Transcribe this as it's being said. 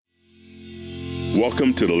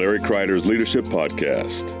Welcome to the Larry Kreider's Leadership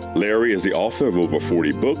Podcast. Larry is the author of over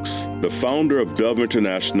 40 books, the founder of Dove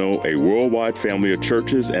International, a worldwide family of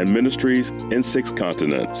churches and ministries in 6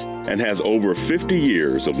 continents, and has over 50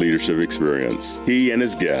 years of leadership experience. He and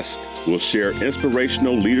his guests will share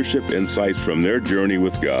inspirational leadership insights from their journey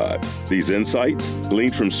with God. These insights,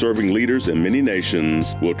 gleaned from serving leaders in many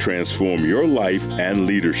nations, will transform your life and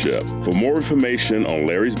leadership. For more information on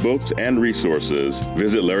Larry's books and resources,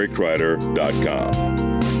 visit LarryKreider.com.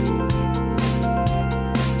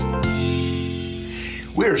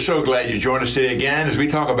 We are so glad you joined us today again as we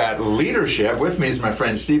talk about leadership. With me is my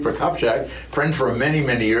friend Steve Prokopchak, friend for many,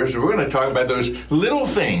 many years. We're going to talk about those little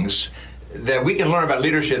things that we can learn about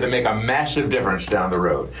leadership that make a massive difference down the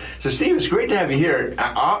road. So Steve, it's great to have you here.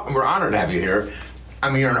 We're honored to have you here. I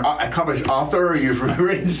mean, you're an accomplished author. You've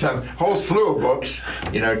written some whole slew of books.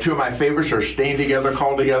 You know, 2 of my favorites are Staying Together,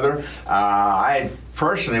 Called Together.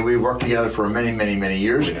 Personally, we worked together for many, many, many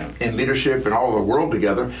years in leadership and all over the world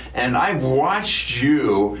together. And I've watched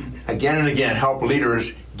you again and again help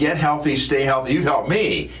leaders get healthy, stay healthy. You've helped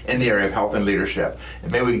me in the area of health and leadership.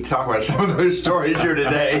 And maybe we can talk about some of those stories here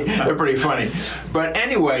today. They're pretty funny. But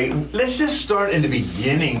anyway, let's just start in the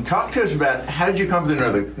beginning. Talk to us about how did you come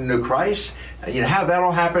to know Christ? You know, how that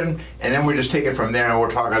all happened, and then we'll just take it from there, and we'll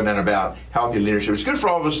talk then about healthy leadership. It's good for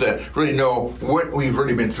all of us to really know what we've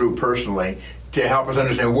really been through personally to help us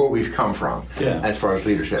understand where we've come from as far as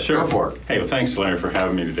leadership. Sure. Go for it. Hey, well, thanks, Larry, for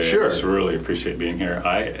having me today. Sure. I just really appreciate being here.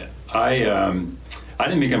 I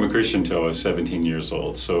didn't become a Christian until I was 17 years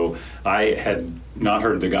old, so I had not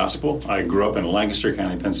heard the gospel. I grew up in Lancaster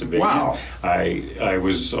County, Pennsylvania. Wow. I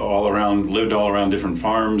was lived all around different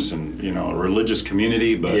farms and, you know, a religious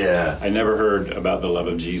community, but I never heard about the love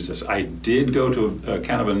of Jesus. I did go to a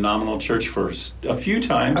kind of a nominal church for a few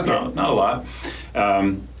times, not a lot.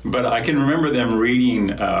 But I can remember them reading,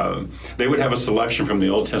 they would have a selection from the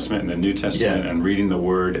Old Testament and the New Testament and reading the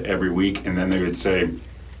Word every week, and then they would say,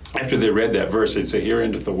 after they read that verse, they'd say, "Here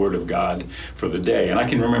endeth the word of God for the day." And I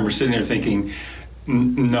can remember sitting there thinking,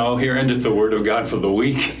 no, here endeth the word of God for the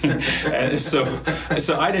week. And so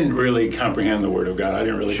I didn't really comprehend the word of God. I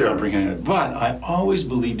didn't really comprehend it. But I always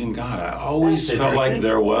believed in God. I always felt like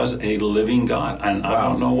there was a living God, and I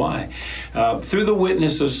don't know why. Through the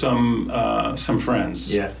witness of some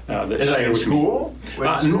friends that shared with school?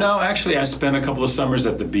 me. No, actually, I spent a couple of summers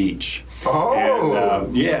at the beach.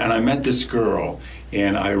 Oh! And I met this girl.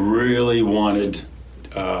 And I really wanted,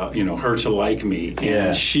 her to like me,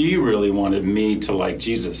 and she really wanted me to like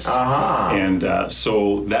Jesus. And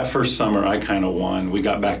so that first summer, I kind of won. We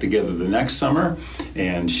got back together the next summer,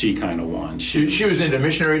 and she kind of won. She was into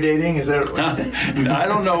missionary dating, is that? I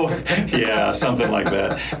don't know. Yeah, something like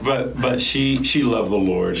that. But she loved the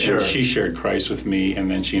Lord, and she shared Christ with me, and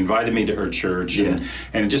then she invited me to her church, and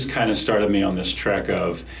it just kind of started me on this trek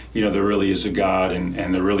of, you know, there really is a God,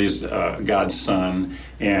 and there really is God's Son.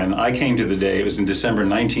 And I came to the day, it was in December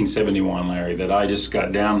 1971, Larry, that I just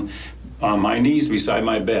got down on my knees beside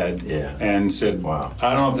my bed and said, I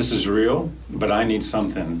don't know if this is real, but I need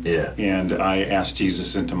something. And I asked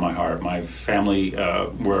Jesus into my heart. My family,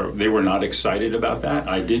 they were not excited about that.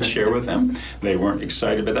 I did share with them. They weren't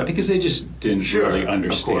excited about that because they just didn't really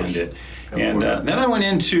understand it. And then I went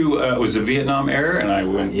into, it was the Vietnam era, and I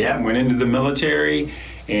went into the military.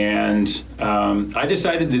 And I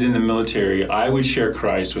decided that in the military, I would share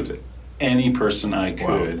Christ with any person I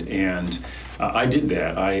could. And I did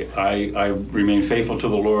that. I remained faithful to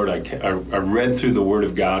the Lord. I read through the Word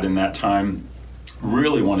of God in that time.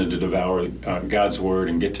 Really wanted to devour God's Word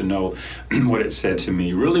and get to know what it said to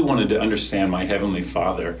me. Really wanted to understand my Heavenly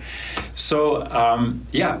Father. So,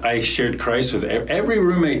 I shared Christ with every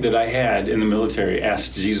roommate that I had in the military.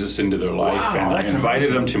 Asked Jesus into their life, and I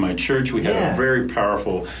invited them to my church. We had a very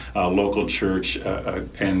powerful local church,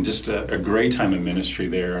 and just a great time of ministry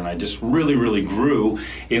there. And I just really, really grew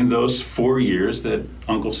in those 4 years that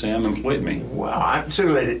Uncle Sam employed me. Wow, I'm so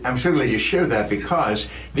glad you shared that, because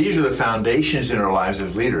these are the foundations in our lives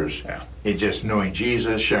as leaders. It's just knowing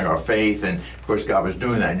Jesus, sharing our faith, and of course God was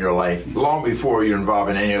doing that in your life long before you're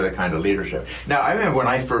involved in any other kind of leadership. Now, I remember when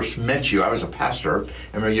I first met you, I was a pastor.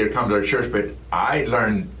 I remember you had come to our church, but I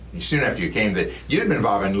learned soon after you came that you'd been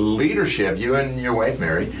involved in leadership, you and your wife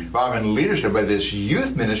Mary, involved in leadership by this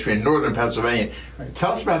youth ministry in northern Pennsylvania.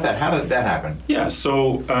 Tell us about that. How did that happen? Yeah,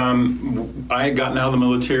 so I had gotten out of the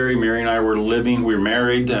military. Mary and I were living, we were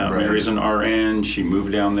married. Mary's an RN. She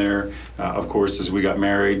moved down there, of course, as we got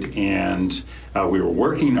married, and we were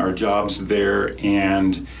working our jobs there,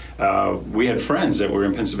 and we had friends that were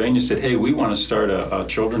in Pennsylvania said, hey, we want to start a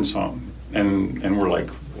children's home. And we're like,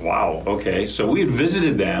 wow, okay. So we had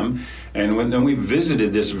visited them And then we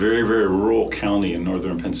visited this very, very rural county in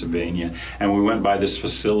northern Pennsylvania, and we went by this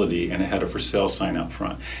facility, and it had a for sale sign out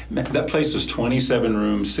front. That place was 27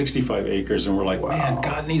 rooms, 65 acres, and we're like, man,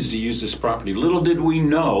 God needs to use this property. Little did we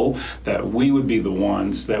know that we would be the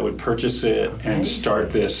ones that would purchase it and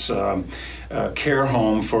start this care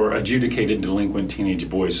home for adjudicated delinquent teenage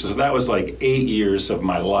boys. So that was like 8 years of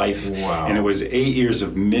my life. Wow. And it was 8 years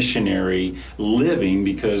of missionary living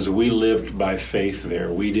because we lived by faith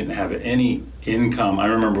there. We didn't have any income. I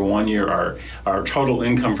remember one year our total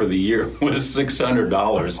income for the year was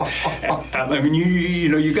 $600. I mean,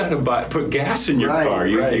 you got to put gas in your car.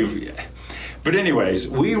 But anyways,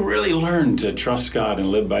 we really learned to trust God and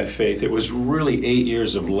live by faith. It was really 8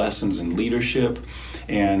 years of lessons in leadership,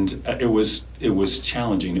 and it was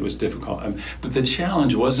challenging. It was difficult. But the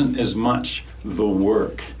challenge wasn't as much the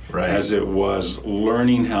work as it was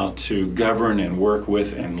learning how to govern and work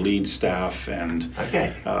with and lead staff. And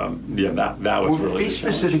that was really be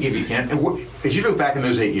specific if you can. As you look back in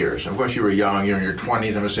those 8 years, of course you were young, you're in your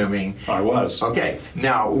 20s, I'm assuming. I was. Okay.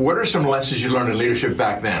 Now, what are some lessons you learned in leadership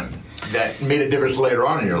back then that made a difference later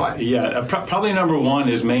on in your life? Yeah, probably number one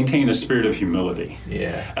is maintain a spirit of humility.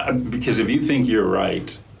 Yeah. Because if you think you're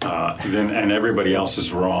right, then and everybody else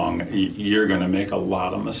is wrong, you're going to make a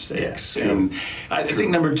lot of mistakes. Yeah, and I think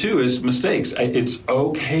number two is mistakes. It's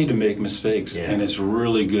okay to make mistakes, and it's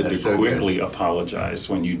really good to quickly apologize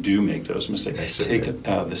when you do make those mistakes. Take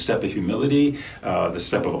the step of humility, the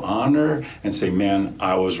step of honor, and say, man,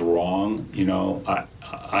 I was wrong.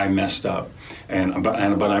 I messed up,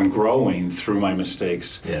 but I'm growing through my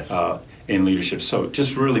mistakes in leadership. So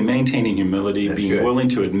just really maintaining humility, being willing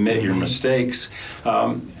to admit your mistakes.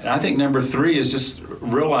 And I think number three is just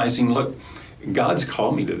realizing, look, God's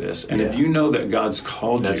called me to this. And if you know that God's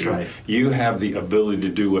called you, you have the ability to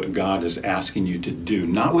do what God is asking you to do,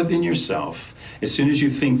 not within yourself. As soon as you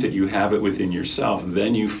think that you have it within yourself,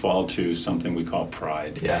 then you fall to something we call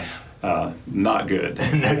pride. Yeah. Not good.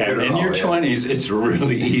 In your 20s, it's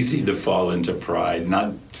really easy to fall into pride.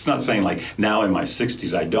 It's not saying like now in my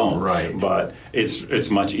 60s I don't, but it's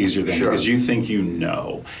much easier then because you think you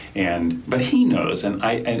know, but He knows,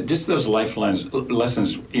 and just those life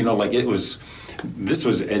lessons, like this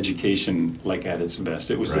was education like at its best.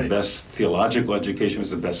 It was the best theological education. It was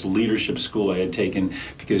the best leadership school I had taken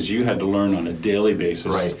because you had to learn on a daily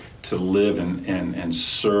basis to live and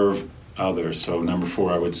serve others. So number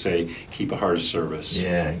four, I would say, keep a heart of service.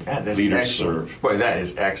 Yeah, that's leaders excellent. serve. Boy, that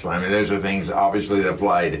is excellent. I mean, those are things obviously that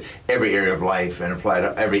apply to every area of life and apply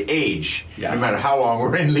to every age. No matter how long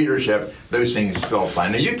we're in leadership, those things still apply.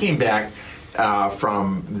 Now, you came back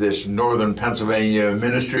from this northern Pennsylvania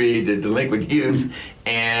ministry to delinquent youth,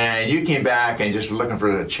 and you came back and just looking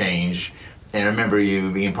for a change. And I remember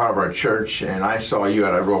you being part of our church, and I saw you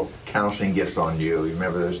had a real counseling gift on you. You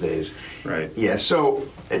remember those days? Right. Yeah. So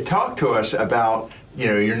talk to us about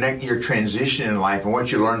your transition in life and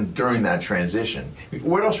what you learned during that transition.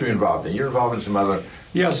 What else were you involved in? You're involved in some other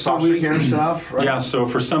foster care stuff, right? Yeah. So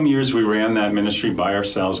for some years we ran that ministry by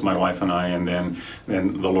ourselves, my wife and I, and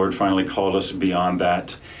then the Lord finally called us beyond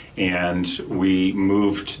that. And we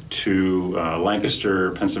moved to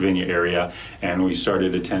Lancaster, Pennsylvania area, and we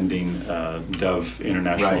started attending Dove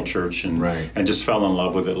International Church, and just fell in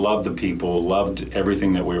love with it. Loved the people, loved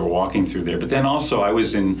everything that we were walking through there. But then also, I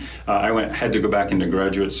was had to go back into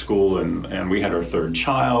graduate school, and we had our third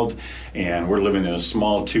child, and we're living in a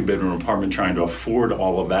small 2-bedroom apartment, trying to afford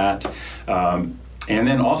all of that. And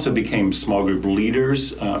then also became small group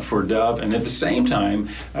leaders for Dove. And at the same time,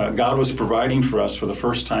 God was providing for us for the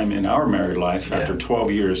first time in our married life after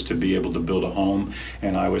 12 years to be able to build a home.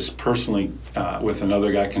 And I was personally with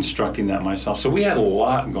another guy constructing that myself. So we had a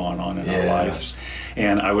lot going on in our lives.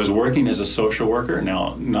 And I was working as a social worker,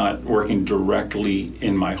 now not working directly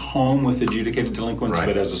in my home with adjudicated delinquents,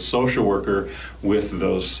 but as a social worker with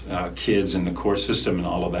those kids in the court system and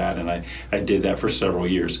all of that. And I did that for several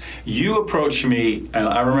years. You approached me, and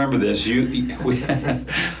I remember this.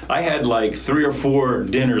 I had like 3 or 4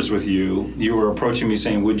 dinners with you. You were approaching me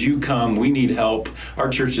saying, would you come? We need help. Our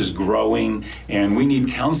church is growing, and we need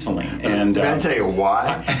counseling. And can I tell you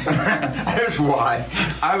why? Here's why.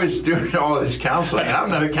 I was doing all of this counseling. And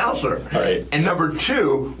I'm not a counselor. Right. And number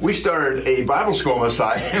 2, we started a Bible school on the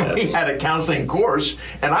side, and we had a counseling course,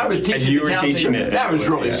 and I was teaching and you the were counseling. Teaching it. That was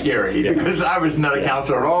really scary because I was not a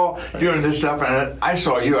counselor at all doing this stuff, and I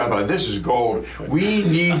saw you. I thought, this is gold. We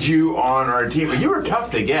need you on our team. But you were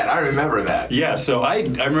tough to get. I remember that. Yeah, so I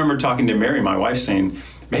remember talking to Mary, my wife, saying,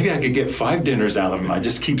 maybe I could get 5 dinners out of him. I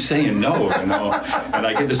just keep saying no, and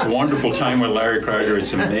I get this wonderful time with Larry Kreider.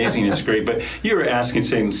 It's amazing. It's great. But you were asking,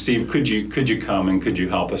 saying, Steve, could you come and could you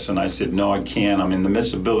help us? And I said, no, I can't. I'm in the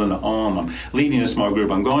midst of building a home. I'm leading a small group.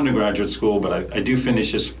 I'm going to graduate school, but I do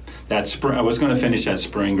finish that spring. I was going to finish that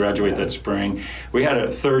spring, graduate that spring. We had a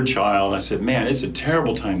 3rd child. I said, man, it's a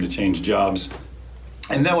terrible time to change jobs.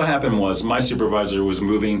 And then what happened was my supervisor was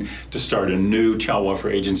moving to start a new child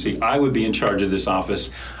welfare agency. I would be in charge of this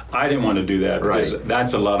office. I didn't want to do that because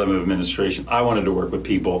that's a lot of administration. I wanted to work with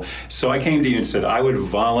people. So I came to you and said I would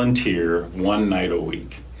volunteer 1 night a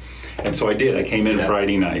week. And so I did. I came in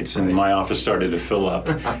Friday nights, and my office started to fill up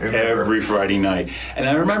every Friday night. And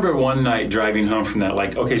I remember one night driving home from that,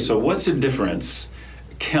 like, okay, so what's the difference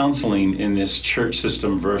counseling in this church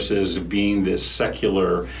system versus being this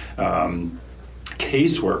secular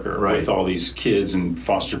caseworker with all these kids and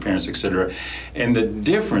foster parents, etc. And the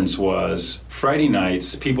difference was Friday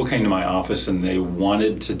nights, people came to my office and they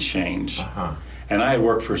wanted to change. And I had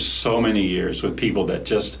worked for so many years with people that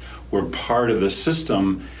just were part of the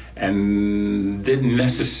system and didn't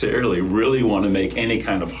necessarily really want to make any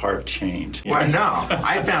kind of heart change. Well, no.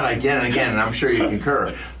 I found again and again, and I'm sure you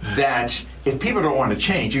concur, that if people don't want to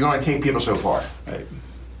change, you can only take people so far. Right.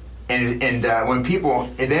 And when people,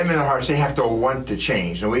 in them in their hearts, they have to want to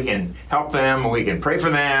change. And we can help them, and we can pray for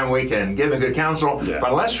them, we can give them good counsel.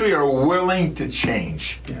 But unless we are willing to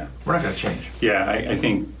change, we're not going to change. Yeah, I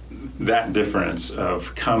think that difference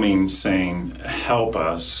of coming, saying, help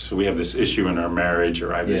us, we have this issue in our marriage,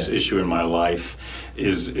 or I have this issue in my life,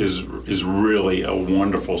 is really a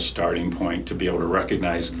wonderful starting point to be able to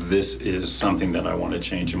recognize this is something that I want to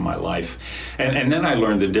change in my life. And then I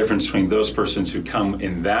learned the difference between those persons who come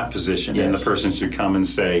in that position and the persons who come and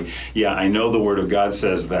say, yeah, I know the Word of God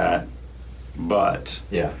says that, but...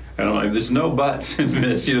 And I'm like, there's no buts in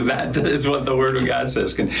this. That is what the Word of God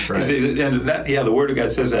says. And the Word of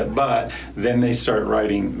God says that, but then they start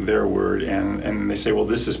writing their word, and they say, well,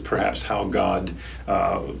 this is perhaps how God,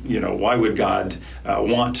 why would God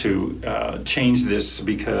want to change this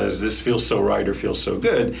because this feels so right or feels so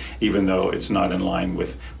good, even though it's not in line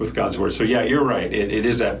with God's Word. So yeah, you're right. It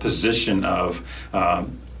is that position of, I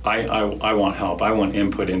want help. I want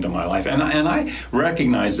input into my life. And I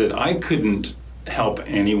recognize that I couldn't help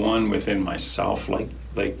anyone within myself,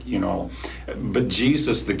 but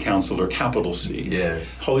Jesus, the Counselor, capital C,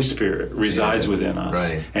 Holy Spirit resides within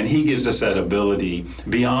us, and He gives us that ability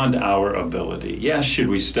beyond our ability. Yes, should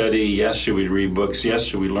we study? Yes, should we read books? Yes,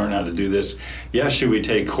 should we learn how to do this? Yes, should we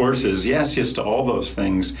take courses? Yes to all those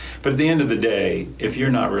things. But at the end of the day, if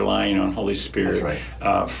you're not relying on Holy Spirit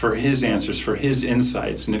for His answers, for His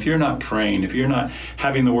insights, and if you're not praying, if you're not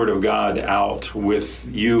having the Word of God out with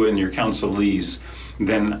you and your counselees,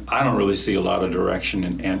 then I don't really see a lot of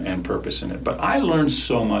direction and purpose in it. But I learned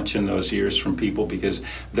so much in those years from people because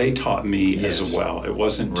they taught me as well. It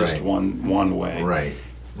wasn't just one way.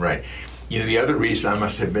 Right. The other reason, I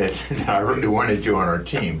must admit, that I really wanted you on our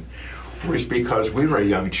team was because we were a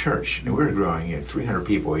young church, and we were growing at 300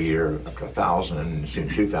 people a year, up to 1,000, and soon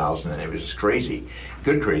 2,000, and it was crazy.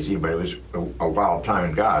 Good crazy, but it was a wild time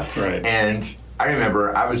in God. And I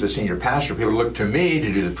remember I was the senior pastor. People looked to me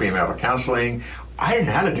to do the premarital counseling. I didn't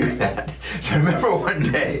know how to do that. So I remember one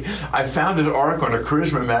day I found this article in a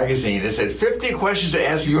Charisma magazine that said 50 questions to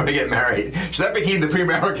ask if you want to get married. So that became the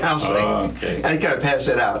premarital counseling. And I kind of passed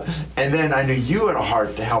it out. And then I knew you had a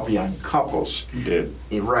heart to help young couples. You did.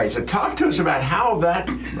 Right. So talk to us about how that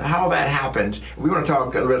happened. We want to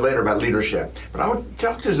talk a little bit later about leadership. But I want to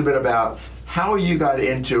talk to us a bit about how you got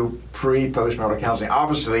into pre-postmarital counseling.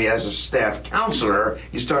 Obviously, as a staff counselor,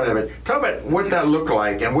 you started there, but talk about what that looked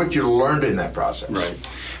like and what you learned in that process. Right.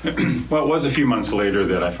 Well, it was a few months later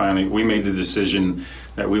that we made the decision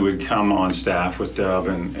that we would come on staff with Deb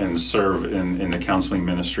and serve in the counseling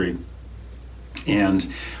ministry.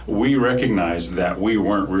 And we recognized that we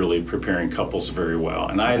weren't really preparing couples very well.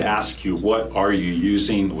 And I had asked you, what are you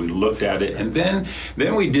using? We looked at it. And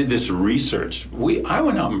then we did this research. I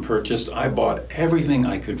went out and I bought everything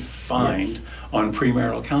I could find on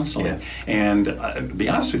premarital counseling. And to be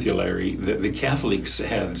honest with you, Larry, the Catholics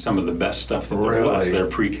had some of the best stuff that there was. Their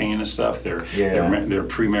pre-Cana stuff, their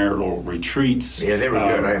premarital retreats. Yeah, they were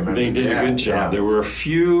good, I remember. They did a good job. There were a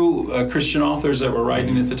few Christian authors that were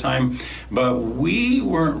writing at the time, but we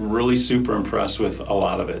weren't really super impressed with a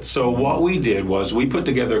lot of it. So what we did was we put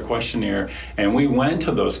together a questionnaire, and we went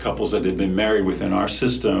to those couples that had been married within our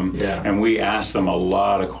system, and we asked them a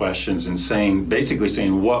lot of questions and basically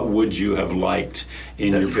saying, what would you have liked liked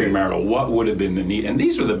in That's your premarital? What would have been the need? And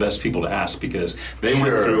these were the best people to ask because they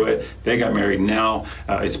went through it. They got married. Now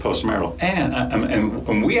it's postmarital.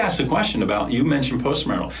 And we asked a question about, you mentioned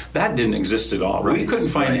postmarital. That didn't exist at all. We couldn't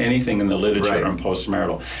find anything in the literature on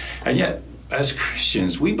postmarital. And yet, as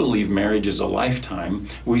Christians, we believe marriage is a lifetime.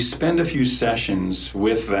 We spend a few sessions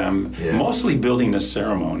with them, mostly building a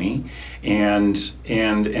ceremony, and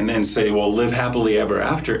then say, well, live happily ever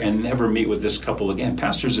after, and never meet with this couple again.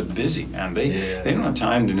 Pastors are busy, man. They don't have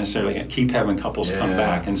time to necessarily keep having couples come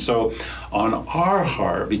back. And so on our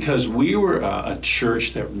heart, because we were a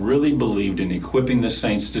church that really believed in equipping the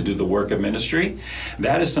saints to do the work of ministry,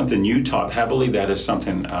 that is something you taught heavily. That is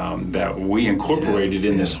something that we incorporated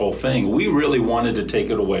in this whole thing. We really wanted to take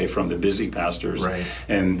it away from the busy pastors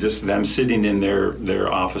and just them sitting in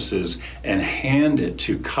their offices and hand it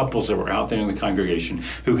to couples that were out there in the congregation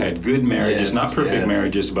who had good marriages, not perfect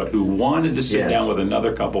marriages, but who wanted to sit down with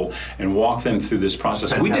another couple and walk them through this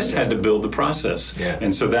process. Fantastic. We just had to build the process.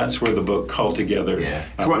 And so that's where the book Called Together really came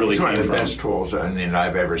from. It's one of the best tools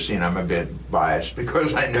I've ever seen. I'm a bit biased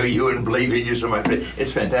because I know you and believe in you so much, but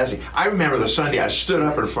it's fantastic. I remember the Sunday I stood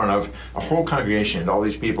up in front of a whole congregation and all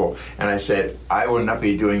these people, and I said, I will not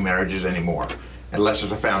be doing marriages anymore. Unless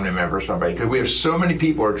it's a family member or somebody, because we have so many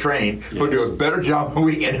people who are trained who do a better job than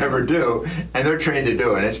we can ever do, and they're trained to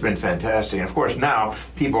do it, and it's been fantastic. And of course now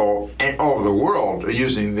people all over the world are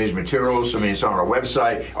using these materials. I mean, it's on our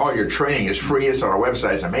website. All your training is free. It's on our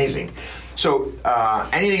website. It's amazing. So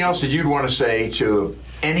anything else that you'd want to say to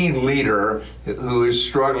any leader who is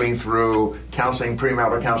struggling through counseling,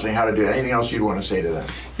 premarital counseling, how to do it? Anything else you'd want to say to them?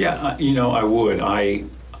 Yeah, I would.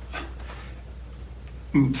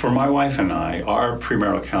 For my wife and I, our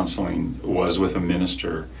premarital counseling was with a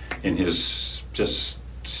minister in his just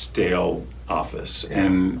stale office.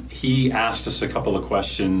 And he asked us a couple of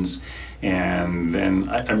questions, and then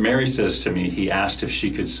Mary says to me, he asked if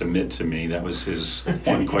she could submit to me. That was his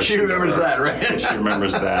one question. She remembers that, right? She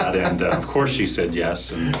remembers that, and of course she said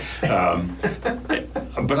yes. And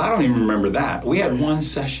but I don't even remember that. We had one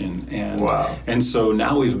session, and so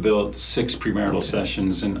now we've built 6 premarital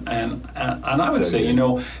sessions, and I would say,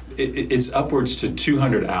 it's upwards to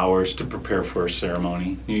 200 hours to prepare for a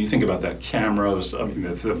ceremony. You think about that: cameras, the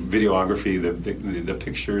videography, the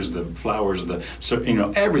pictures, the flowers,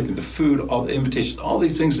 everything, the food, all the invitations, all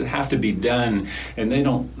these things that have to be done, and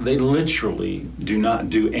they literally do not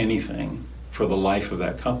do anything for the life of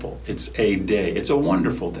that couple. It's a day. It's a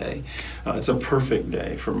wonderful day. It's a perfect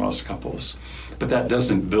day for most couples. But that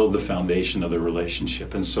doesn't build the foundation of the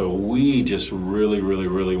relationship. And so we just really, really,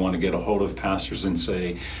 really want to get a hold of pastors and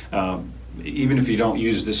say, even if you don't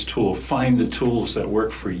use this tool, find the tools that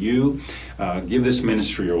work for you. Give this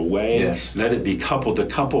ministry away. Let it be couple to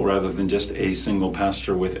couple rather than just a single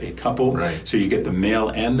pastor with a couple. So you get the male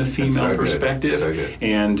and the female perspective.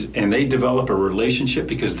 And they develop a relationship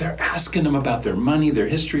because they're asking them about their money, their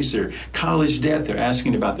histories, their college debt. They're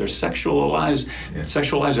asking about their sexual lives.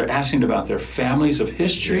 They're asking about their families of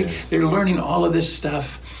history. They're learning all of this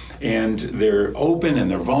stuff. And they're open and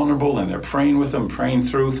they're vulnerable and they're praying with them, praying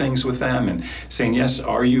through things with them and saying, yes,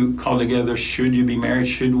 are you called together? Should you be married?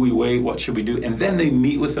 Should we wait? What should we do? And then they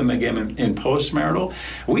meet with them again in postmarital.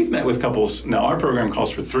 We've met with couples. Now, our program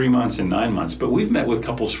calls for 3 months and 9 months, but we've met with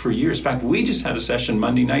couples for years. In fact, we just had a session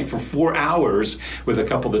Monday night for 4 hours with a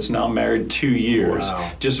couple that's now married 2 years,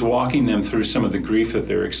 just walking them through some of the grief that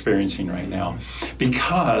they're experiencing right now,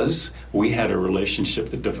 because we had a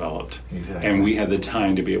relationship that developed, and we had the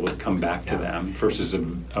time to be able to come back to them versus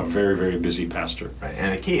a very, very busy pastor.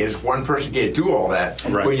 And the key is one person can't do all that.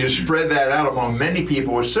 When you spread that out among many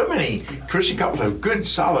people, with so many Christian couples have good,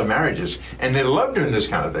 solid marriages, and they love doing this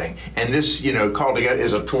kind of thing. And this, Called Together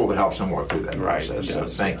is a tool that helps them work through that process. So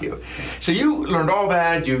thank you. So you learned all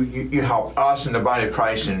that. You helped us in the body of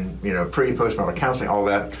Christ in pre, postmarital counseling, all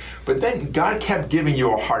that. But then God kept giving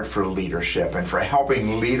you a heart for leadership and for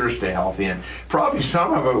helping leaders stay healthy. And probably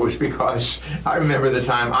some of it was because I remember the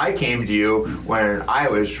time I came to you when I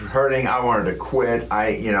was hurting. I wanted to quit.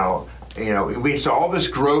 We saw all this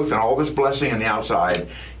growth and all this blessing on the outside,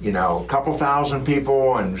 a couple thousand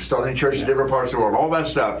people and starting churches in different parts of the world, all that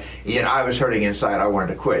stuff. Yet I was hurting inside. I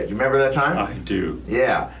wanted to quit. Do you remember that time? I do.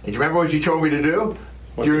 Yeah. And do you remember what you told me to do?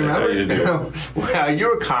 What do you remember? Did I tell you to do? Well, you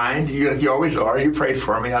were kind. You always are. You prayed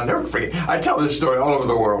for me. I'll never forget. I tell this story all over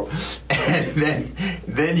the world. And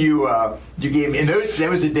then you gave me, and that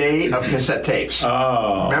was the day of cassette tapes.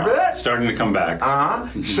 Oh. Remember that? Starting to come back.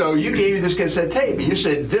 Uh-huh. So you gave me this cassette tape, and you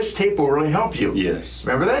said, this tape will really help you. Yes.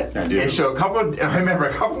 Remember that? I do. And so I remember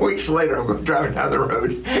a couple weeks later, I'm driving down the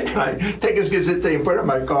road, and I take this cassette tape and put it in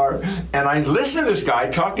my car, and I listen to this guy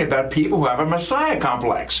talking about people who have a Messiah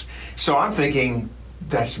complex. So I'm thinking,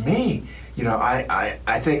 that's me. You know,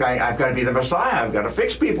 I think I've got to be the Messiah. I've got to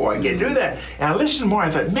fix people. I can't do that. And I listened more. I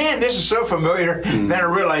thought, man, this is so familiar. Then I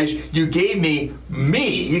realized you gave me.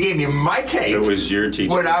 You gave me my tape. It was your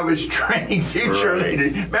teaching. When I was training future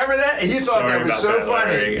leaders. Remember that? And you thought that was so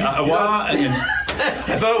funny.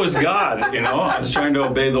 I thought it was God, you know. I was trying to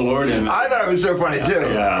obey the Lord. And I thought it was so funny,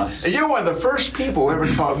 too. Yeah. And you're one of the first people who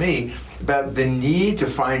ever taught me about the need to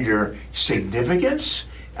find your significance,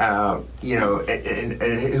 you know, and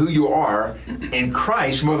who you are in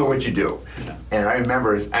Christ more than what you do. Yeah. And I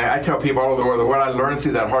remember, I tell people all over the world that what I learned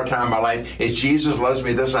through that hard time in my life is Jesus loves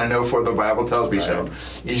me. This I know, for the Bible tells me so.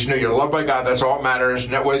 You just know you're loved by God. That's all that matters.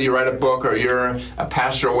 Not whether you write a book or you're a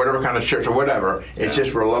pastor or whatever kind of church or whatever. It's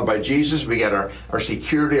just we're loved by Jesus. We get our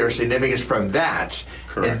security, our significance from that.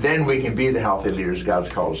 Correct. And then we can be the healthy leaders God's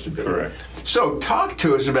called us to be. Correct. So talk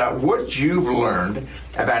to us about what you've learned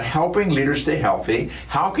about helping leaders stay healthy.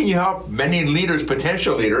 How can you help many leaders,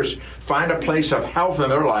 potential leaders, find a place of health in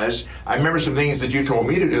their lives? I remember some things that you told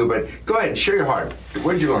me to do, but go ahead, share your heart.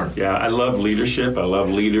 What did you learn? Yeah, I love leadership. I love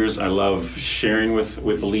leaders. I love sharing with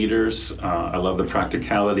leaders. I love the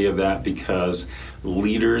practicality of that because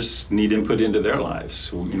leaders need input into their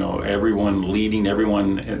lives. You know, everyone leading,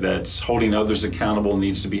 everyone that's holding others accountable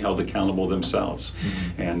needs to be held accountable themselves.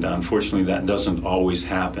 Mm-hmm. And unfortunately, that doesn't always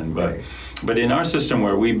happen. But in our system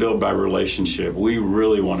where we build by relationship, we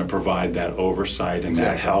really want to provide that oversight and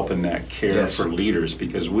that help and that care for leaders,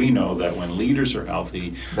 because we know that when leaders are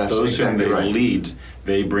healthy, those whom they lead,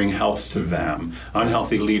 they bring health to them.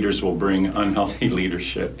 Unhealthy leaders will bring unhealthy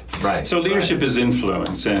leadership. Right. So leadership is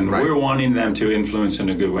influence, and we're wanting them to influence in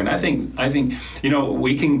a good way. And I think you know,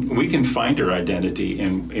 we can find our identity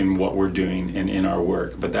in what we're doing and in our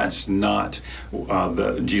work, but that's not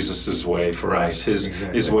Jesus's way for us.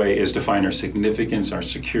 His way is to find our significance, our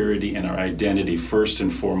security, and our identity first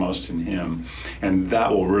and foremost in Him, and that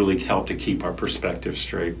will really help to keep our perspective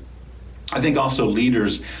straight. I think also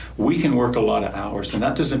leaders, we can work a lot of hours, and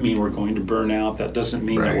that doesn't mean we're going to burn out. That doesn't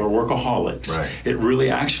mean that we're workaholics. Right. It really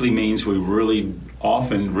actually means we really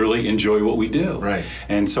often really enjoy what we do. Right.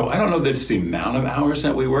 And so I don't know that it's the amount of hours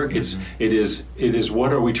that we work. Mm-hmm. It is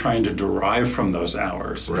what are we trying to derive from those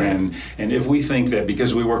hours? Right. And if we think that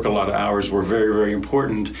because we work a lot of hours we're very, very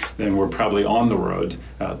important, then we're probably on the road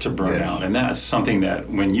to burn out. And that's something that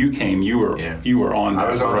when you came, you were on that road.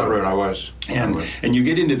 I was on that road. I was. And you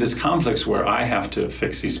get into this complex where I have to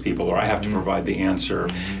fix these people or I have to provide the answer,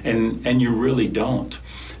 and you really don't.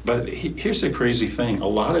 But here's the crazy thing. A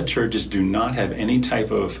lot of churches do not have any type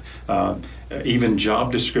of even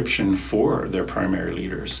job description for their primary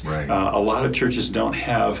leaders. Right. A lot of churches don't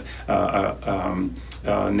have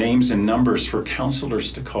names and numbers for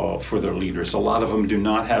counselors to call for their leaders. A lot of them do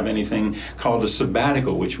not have anything called a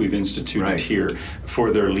sabbatical, which we've instituted here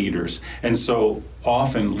for their leaders. And so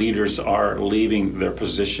often leaders are leaving their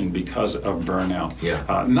position because of burnout,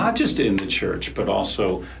 not just in the church, but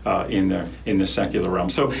also in the secular realm.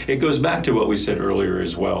 So it goes back to what we said earlier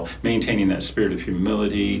as well, maintaining that spirit of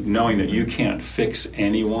humility, knowing that you can't fix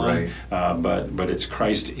anyone, but it's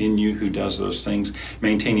Christ in you who does those things,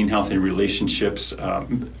 maintaining healthy relationships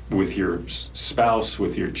with your spouse,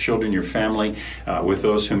 with your children, your family, with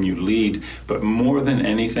those whom you lead. But more than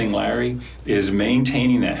anything, Larry, is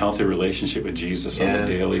maintaining that healthy relationship with Jesus on a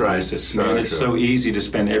daily basis. Man, it's so easy to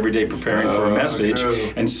spend every day preparing for a message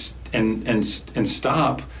and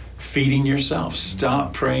stop feeding yourself.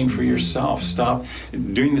 Stop praying for yourself. Stop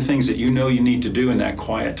doing the things that you know you need to do in that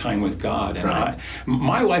quiet time with God. And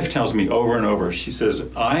my wife tells me over and over, she says,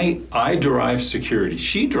 I derive security.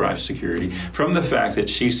 She derives security from the fact that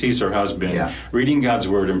she sees her husband reading God's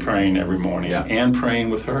Word and praying every morning and praying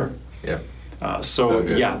with her. That's,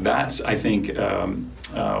 I think,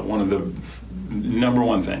 one of the number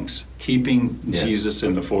one things. Keeping Jesus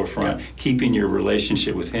in the forefront, keeping your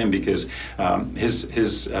relationship with Him, because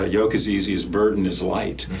His yoke is easy, His burden is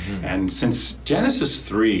light. And since Genesis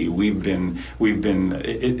 3, we've been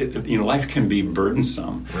life can be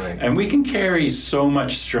burdensome, and we can carry so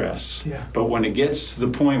much stress. But when it gets to the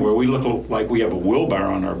point where we look like we have a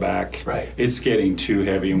wheelbarrow on our back, it's getting too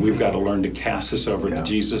heavy, and we've got to learn to cast this over to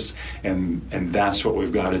Jesus, and that's what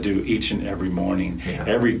we've got to do each and every morning.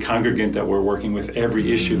 Every congregant that we're working with,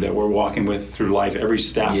 every issue that we're walking with through life, every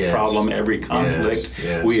staff problem, every conflict,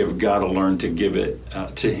 we have got to learn to give it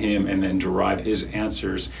to Him and then derive His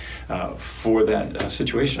answers for that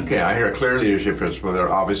situation. Okay, I hear a clear leadership principle there.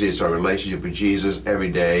 Obviously, it's our relationship with Jesus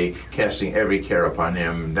every day, casting every care upon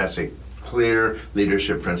Him. That's a clear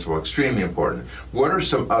leadership principle, extremely important. What are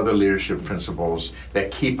some other leadership principles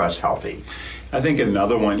that keep us healthy? I think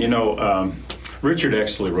another one, Richard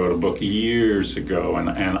Exley wrote a book years ago, and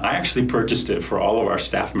I actually purchased it for all of our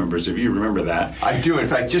staff members, if you remember that. I do. In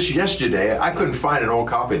fact, just yesterday, I couldn't find an old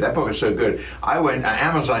copy. That book is so good. I went on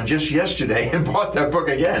Amazon just yesterday and bought that book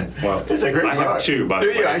again. Well, it's a great book. I have two, by the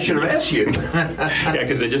way. I should have asked you. Yeah,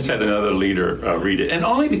 because I just had another leader read it. And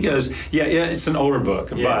only because, it's an older book,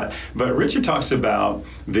 but Richard talks about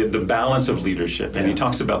the balance of leadership, and he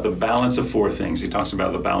talks about the balance of four things. He talks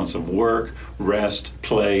about the balance of work, rest,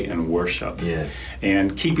 play, and worship. Yes.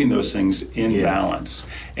 And keeping those things in balance.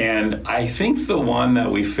 And I think the one that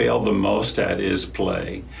we fail the most at is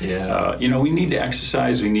play. Yeah. We need to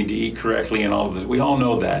exercise, we need to eat correctly, and all of this. We all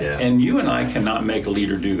know that. Yeah. And you and I cannot make a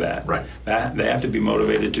leader do that. Right. They have to be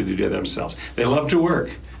motivated to do that themselves. They love to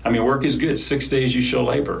work. I mean, work is good. 6 days you shall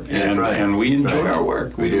labor, and we enjoy our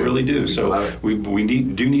work. We really do. So we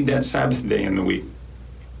do need that Sabbath day in the week.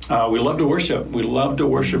 We love to worship. We love to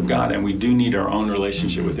worship God, and we do need our own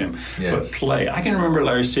relationship with Him. Yes. But play. I can remember,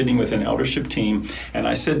 Larry, sitting with an eldership team, and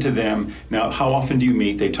I said to them, now, how often do you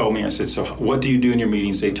meet? They told me. I said, so what do you do in your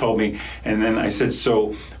meetings? They told me. And then I said,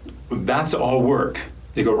 so that's all work.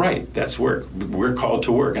 They go, right, that's work. We're called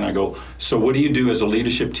to work. And I go, so what do you do as a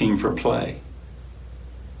leadership team for play?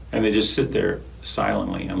 And they just sit there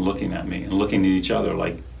silently and looking at me and looking at each other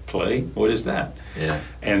like, play? What is that? Yeah.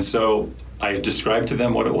 And so I described to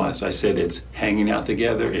them what it was. I said it's hanging out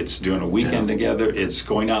together, it's doing a weekend together, it's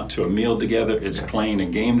going out to a meal together, it's playing a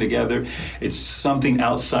game together. It's something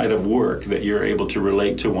outside of work that you're able to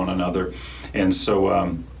relate to one another. And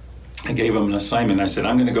so I gave them an assignment. I said,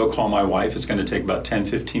 I'm going to go call my wife. It's going to take about 10,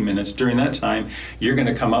 15 minutes. During that time, you're going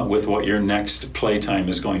to come up with what your next playtime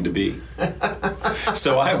is going to be.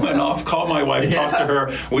 So I went off, called my wife, talked to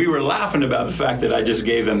her. We were laughing about the fact that I just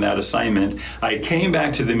gave them that assignment. I came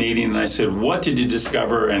back to the meeting and I said, what did you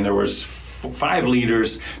discover? And there was 5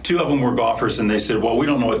 leaders. 2 of them were golfers, and they said, well, we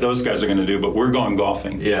don't know what those guys are going to do, but we're going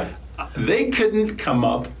golfing. Yeah. They couldn't come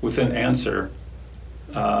up with an answer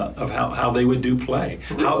of how they would do play,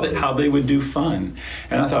 how they would do fun.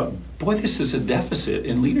 And I thought, boy, this is a deficit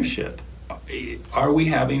in leadership. Are we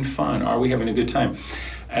having fun? Are we having a good time?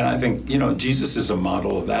 And I think, Jesus is a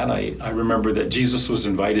model of that. I remember that Jesus was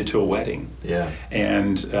invited to a wedding. Yeah.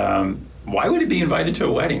 And why would he be invited to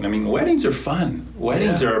a wedding? I mean, weddings are fun.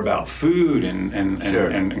 Weddings are about food,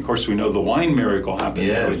 and of course we know the wine miracle happened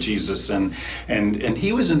there with Jesus, and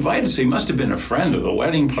he was invited, so he must have been a friend of the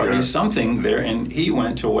wedding party, something there, and he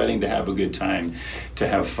went to a wedding to have a good time, to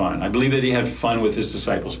have fun. I believe that he had fun with his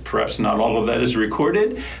disciples. Perhaps not all of that is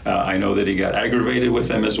recorded. I know that he got aggravated with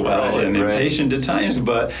them as well, and impatient at times,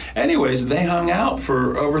 but anyways, they hung out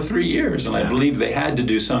for over 3 years, and I believe they had to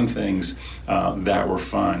do some things that were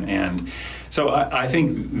fun. And so I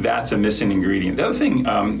think that's a missing ingredient. The other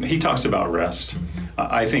thing, he talks about rest.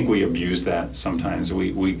 I think we abuse that sometimes.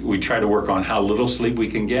 We try to work on how little sleep we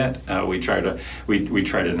can get. We try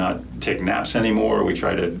to not take naps anymore. We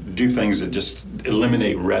try to do things that just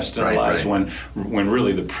eliminate rest in our lives when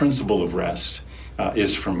really the principle of rest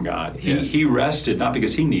is from God. He rested not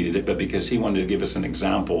because he needed it, but because he wanted to give us an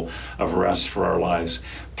example of rest for our lives.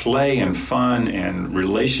 Play and fun and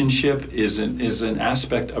relationship is an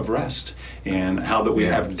aspect of rest, and how that we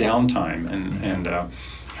have downtime and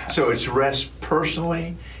so it's rest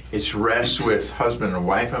personally, it's rest with husband and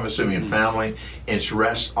wife, I'm assuming, and family. It's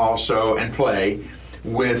rest also and play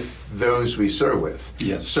with those we serve with.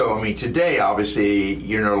 Yes. So, I mean, today, obviously,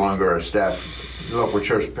 you're no longer a staff local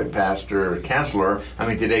church pastor, counselor. I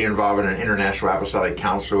mean, today you're involved in an international apostolic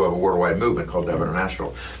council of a worldwide movement called Dove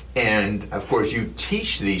International. And, of course, you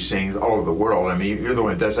teach these things all over the world. I mean, you're the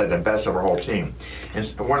one that does that the best of our whole team. And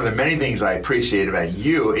one of the many things I appreciate about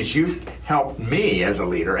you is you've helped me as a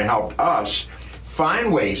leader and helped us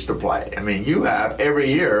find ways to play. I mean, you have,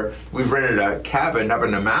 every year, we've rented a cabin up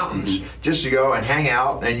in the mountains just to go and hang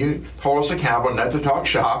out, and you hold us accountable, not to talk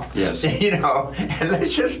shop. Yes. And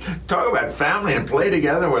let's just talk about family and play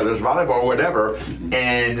together, whether it's volleyball or whatever,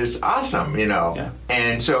 and it's awesome, Yeah.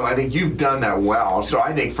 And so I think you've done that well. So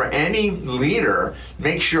I think for any leader,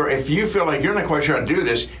 make sure if you feel like you're not quite sure how to do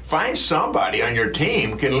this, find somebody on your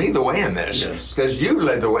team who can lead the way in this. Yes. Because you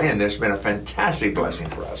led the way in this, been a fantastic blessing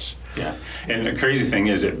for us. Yeah, and the crazy thing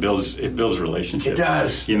is, it builds relationship. It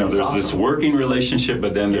does. There's awesome. this working relationship,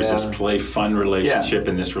 but then there's this play fun relationship,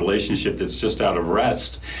 and this relationship that's just out of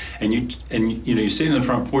rest. And you sit in the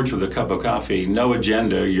front porch with a cup of coffee, no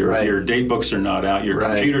agenda. Your date books are not out. Your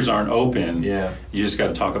computers aren't open. Yeah. You just got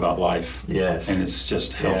to talk about life. Yes. And it's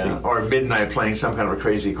just healthy. Yeah. Or at midnight playing some kind of a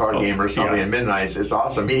crazy card game or something at midnight. It's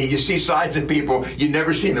awesome. You see sides of people you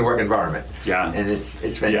never see in the work environment. Yeah. And it's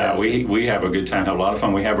fantastic. Yeah, we have a good time, have a lot of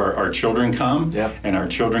fun. We have our children come, and our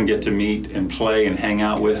children get to meet and play and hang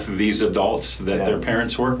out with these adults that their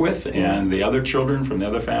parents work with, and the other children from the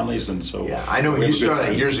other families, and so. Yeah, I know when you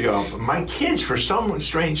started years ago, my kids, for some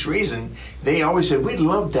strange reason, they always said, "We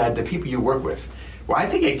love, Dad, the people you work with." Well, I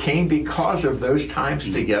think it came because of those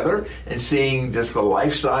times together and seeing just the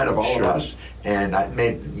life side of all of us, and that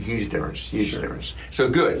made a huge difference. Difference. So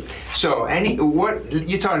good. So,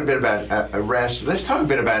 you talked a bit about rest. Let's talk a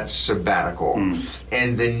bit about sabbatical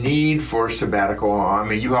and the need for sabbatical. I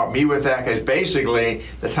mean, you helped me with that because basically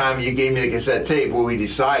the time you gave me the cassette tape, what we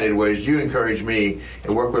decided was you encouraged me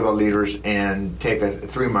to work with our leaders and take a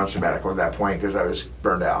 3-month sabbatical at that point because I was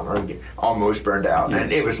burned out or almost burned out,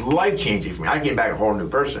 and it was life changing for me. I came back a whole new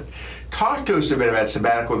person. Talk to us a bit about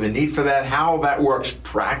sabbatical, the need for that, how that works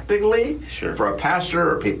practically for a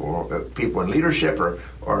pastor or people in leadership,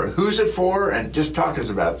 or who's it for, and just talk to us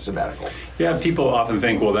about sabbatical. Yeah, people often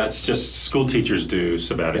think, well, that's just school teachers do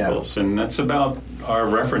sabbaticals, and that's about our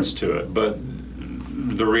reference to it. But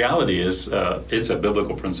the reality is, it's a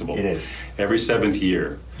biblical principle. It is. Every 7th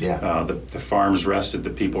year, the farms rested, the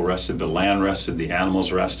people rested, the land rested, the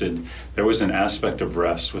animals rested. There was an aspect of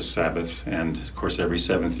rest with Sabbath, and of course every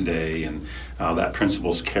 7th day, and that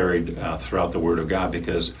principle is carried throughout the Word of God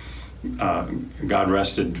because God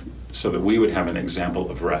rested so that we would have an example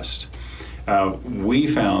of rest. We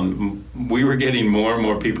found we were getting more and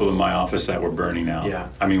more people in my office that were burning out. Yeah.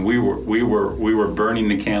 I mean, we were burning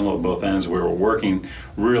the candle at both ends. We were working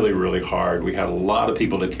really, really hard. We had a lot of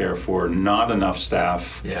people to care for, not enough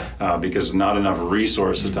staff, because not enough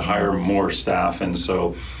resources to hire more staff, and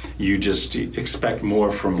so you just expect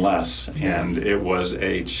more from less, and it was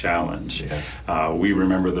a challenge. We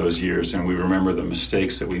remember those years, and we remember the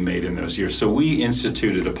mistakes that we made in those years. So we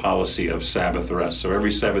instituted a policy of Sabbath rest. So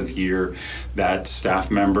every 7th year, that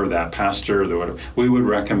staff member, that pastor, whatever, we would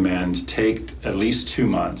recommend take at least 2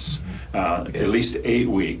 months, at least 8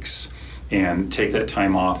 weeks, and take that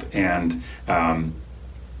time off and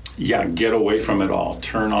get away from it all.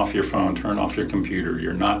 Turn off your phone, turn off your computer.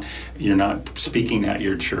 You're not speaking at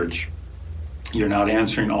your church. You're not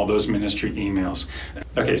answering all those ministry emails.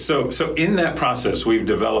 Okay, so in that process, we've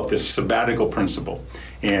developed this sabbatical principle.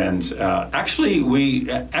 And actually, we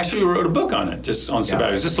wrote a book on it, just on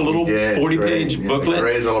sabbatical. It's just a little 40-page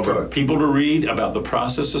booklet for people to read about the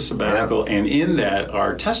process of sabbatical. And in that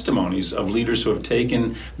are testimonies of leaders who have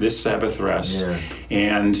taken this Sabbath rest.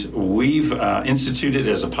 And we've instituted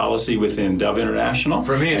as a policy within Dove International.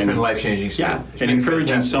 For me, it's been life-changing. And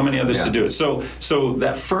encouraging so many others to do it. So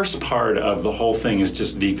that first part of the whole thing is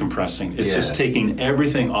just decompressing. It's just taking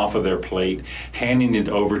everything off of their plate, handing it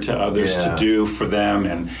over to others to do for them,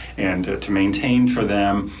 and to maintain for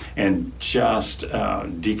them, and just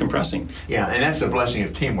decompressing. Yeah, and that's the blessing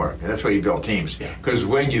of teamwork. That's why you build teams. Because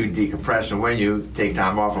when you decompress and when you take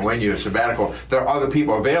time off and when you have sabbatical, there are other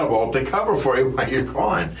people available to cover for you while you're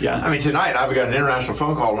gone. I mean, tonight I've got an international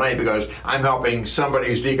phone call tonight because I'm helping somebody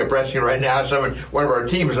who's decompressing right now. One of our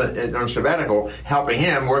teams on sabbatical, helping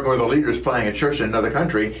him, working with the leaders playing a church in another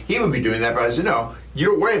country. He would be doing that, but I said, no, you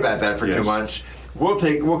don't worry about that for 2 months. We'll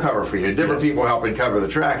cover for you. Different people helping cover the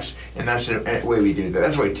tracks, and that's the way we do that.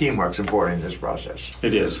 That's why teamwork's important in this process.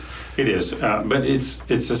 It is, but it's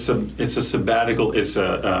a sabbatical. It's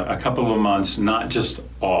a couple of months, not just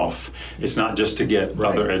off. It's not just to get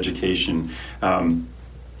other education.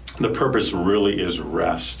 The purpose really is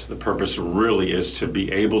rest. The purpose really is to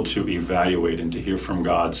be able to evaluate and to hear from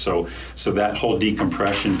God. So that whole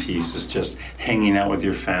decompression piece is just hanging out with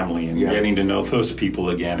your family and getting to know those people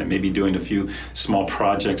again, and maybe doing a few small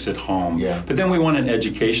projects at home. But then we want an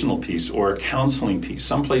educational piece or a counseling piece,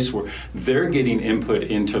 someplace where they're getting input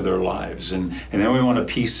into their lives. And then we want a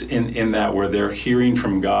piece in that where they're hearing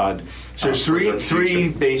from God. So there's three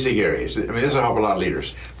basic areas. I mean, this will help a lot of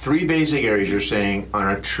leaders. 3 basic areas you're saying on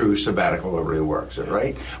a true true sabbatical really works,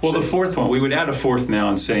 right? Well, the fourth one, we would add a fourth now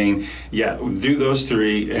and saying, do those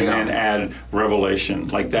three and then add revelation.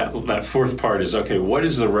 Like that fourth part is, okay, what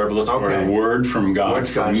is the revelatory word from God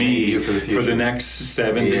for me for the next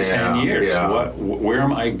 7 to 10 years? Yeah. Where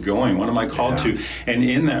am I going? What am I called to? And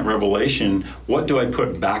in that revelation, what do I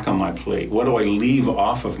put back on my plate? What do I leave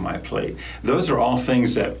off of my plate? Those are all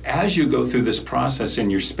things that as you go through this process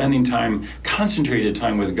and you're spending time, concentrated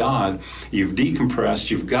time with God, you've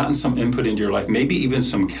decompressed, you've gotten some input into your life, maybe even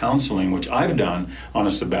some counseling, which I've done on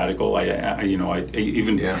a sabbatical. I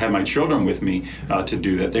even had my children with me to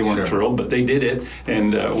do that. They weren't thrilled, but they did it,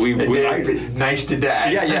 and nice to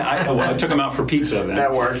dad. I took them out for pizza.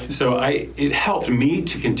 That worked. So it helped me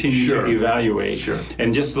to continue to evaluate,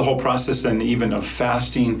 and just the whole process, then even of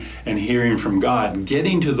fasting and hearing from God,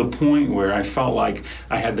 getting to the point where I felt like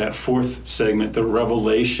I had that fourth segment, the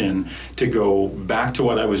revelation, to go back to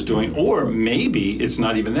what I was doing, or maybe it's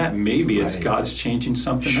not even that. Maybe it's God's changing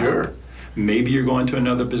something up. Maybe you're going to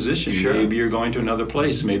another position. Maybe you're going to another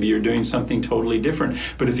place. Maybe you're doing something totally different.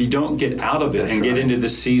 But if you don't get out of it and get into the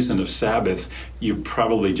season of Sabbath, you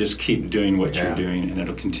probably just keep doing what you're doing, and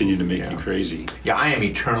it'll continue to make you crazy. Yeah, I am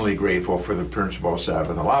eternally grateful for the principle of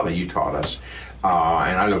Sabbath. A lot that you taught us.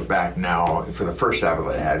 And I look back now for the first Sabbath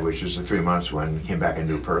I had, which was the 3 months when I came back a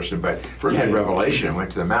new person. But I had revelation. I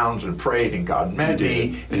went to the mountains and prayed, and God met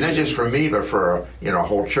me. And not just for me, but for a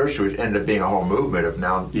whole church, which ended up being a whole movement of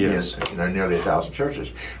now nearly 1,000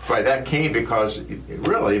 churches. But that came because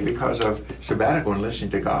of sabbatical and listening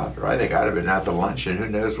to God. Or I think I'd have been out to lunch, and who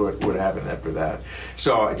knows what would happen after that.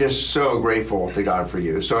 So just so grateful to God for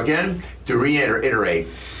you. So again, to reiterate,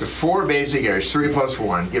 the 4 basic areas, 3 plus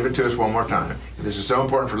 1. Give it to us one more time. This is so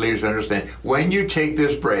important for leaders to understand. When you take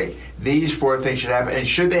this break, these 4 things should happen. And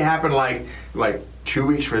should they happen like 2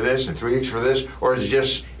 weeks for this and 3 weeks for this, or is it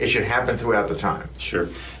just it should happen throughout the time? Sure.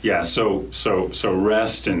 Yeah. So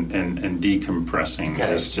rest and decompressing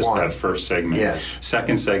is just that first segment. Yes.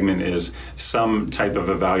 Second segment is some type of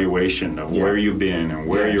evaluation of where you've been and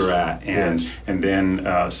where you're at, and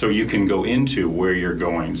then so you can go into where you're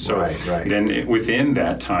going. So then within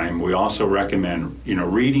that time, we also recommend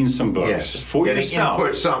reading some books for yourself. Getting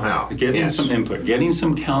input somehow. Getting some input. Getting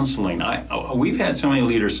some counseling. We've had so many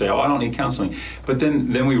leaders say, "Oh, I don't need counseling," but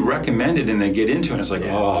then we recommend it, and they get into it. And it's like,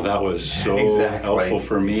 "Oh, that was so helpful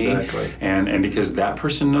for me." Exactly. And because that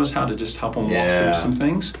person knows how to just help them walk through some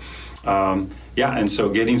things. And so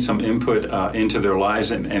getting some input into their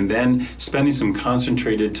lives, and then spending some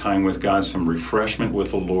concentrated time with God, some refreshment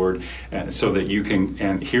with the Lord, so that you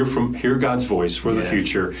can hear God's voice for the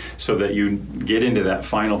future, so that you get into that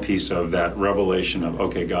final piece of that revelation of,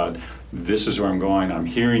 okay, God, this is where I'm going. I'm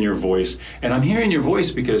hearing your voice. And I'm hearing your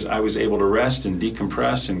voice because I was able to rest and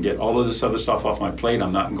decompress and get all of this other stuff off my plate.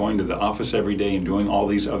 I'm not going to the office every day and doing all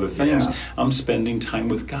these other things. I'm spending time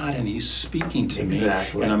with God, and He's speaking to me.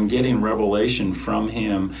 And I'm getting revelation from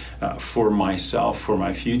Him for myself, for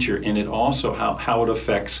my future. And it also, how it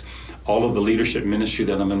affects all of the leadership ministry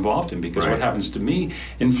that I'm involved in, because what happens to me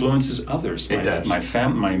influences others.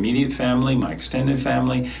 My immediate family, my extended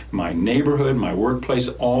family, my neighborhood, my workplace,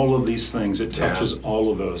 all of these things. It touches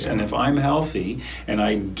all of those. And if I'm healthy and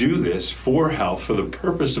I do this for health, for the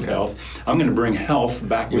purpose of health, I'm going to bring health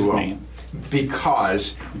back with me.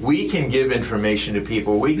 Because we can give information to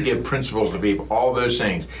people, we can give principles to people, all those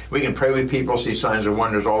things. We can pray with people, see signs and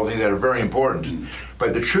wonders, all the things that are very important.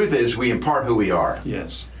 But the truth is, we impart who we are.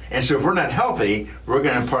 Yes. And so if we're not healthy, we're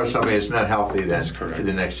going to impart something that's not healthy then to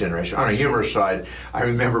the next generation. On a humorous side, I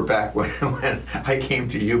remember back when I came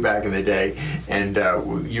to you back in the day, and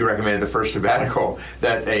you recommended the first sabbatical,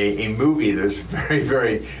 that a movie that was very,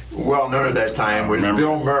 very well known at that time was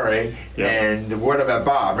Bill Murray and What About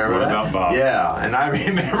Bob? Remember that? What About Bob? Yeah, and I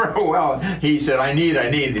remember he said, I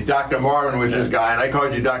need. Dr. Marvin was this guy, and I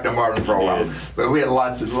called you Dr. Marvin for a while. But we had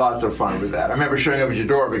lots of fun with that. I remember showing up at your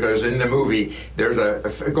door because in the movie there's a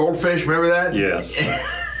goldfish, remember that? Yes.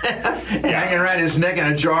 Hanging around his neck in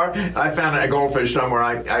a jar. I found a goldfish somewhere.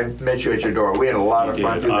 I met you at your door. We had a lot of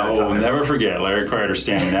fun. I will never forget Larry Kreider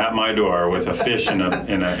standing at my door with a fish in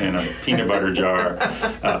a peanut butter jar,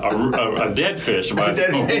 a dead fish. By the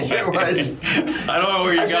way. It was. I don't know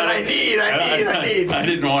where you got it. I need. I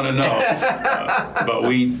didn't want to know.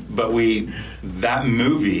 But that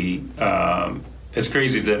movie. As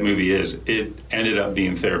crazy as that movie is, it ended up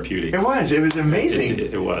being therapeutic. It was amazing.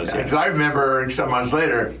 It was. Because I remember some months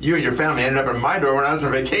later, you and your family ended up at my door when I was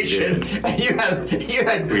on vacation. And you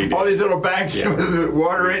had all these little bags with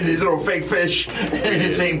water in, these little fake fish, and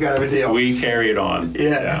the same kind of a deal. We carried on.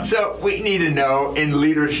 Yeah. So we need to know in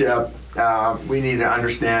leadership, we need to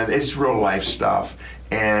understand it's real life stuff.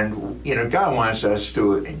 And, God wants us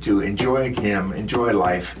to enjoy Him, enjoy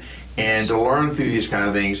life, and to learn through these kind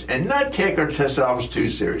of things and not take ourselves too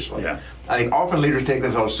seriously. Yeah. I think often leaders take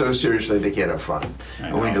themselves so seriously they can't have fun.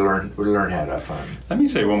 And we need to learn how to have fun. Let me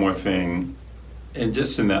say one more thing, and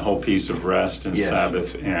just in that whole piece of rest and Yes.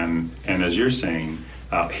 Sabbath, and as you're saying,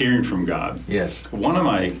 hearing from God. Yes. One of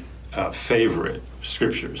my favorite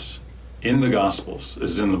scriptures in the Gospels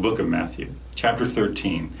is in the book of Matthew, chapter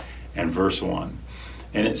 13 and verse 1.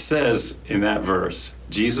 And it says in that verse,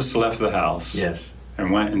 Jesus left the house Yes.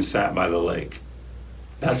 and went and sat by the lake.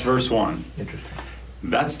 That's verse 1. Interesting.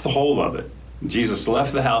 That's the whole of it. Jesus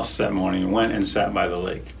left the house that morning and went and sat by the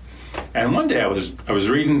lake. And one day I was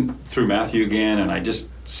reading through Matthew again, and I just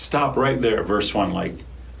stopped right there at verse 1, like,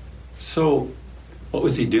 so what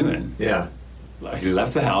was he doing? Yeah. He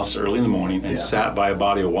left the house early in the morning and sat by a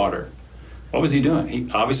body of water. What was he doing?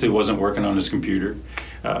 He obviously wasn't working on his computer.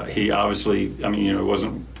 He obviously,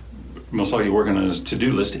 wasn't most likely working on his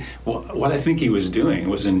to-do list. What I think he was doing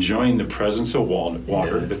was enjoying the presence of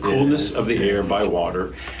water, the coolness of the air by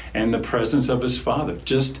water, and the presence of his Father.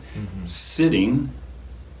 Just sitting,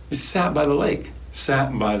 he sat by the lake.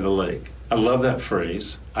 Sat by the lake. I love that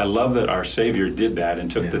phrase. I love that our Savior did that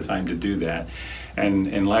and took the time to do that.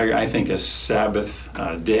 And Larry, I think a Sabbath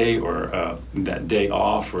day or that day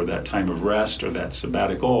off or that time of rest or that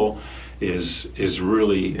sabbatical is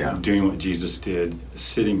really doing what Jesus did,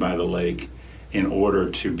 sitting by the lake in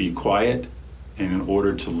order to be quiet and in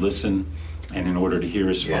order to listen and in order to hear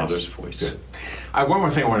his Father's voice. Good. One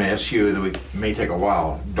more thing I want to ask you that may take a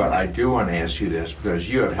while, but I do want to ask you this because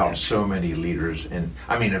you have helped so many leaders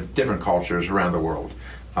of different cultures around the world,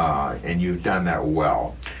 and you've done that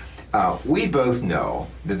well. We both know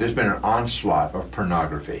that there's been an onslaught of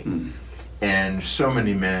pornography. And so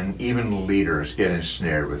many men, even leaders, get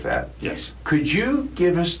ensnared with that. Yes. Could you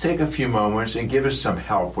take a few moments and give us some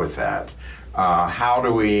help with that? How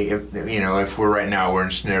do we, if we're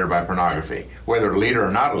ensnared by pornography, whether a leader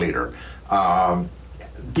or not a leader,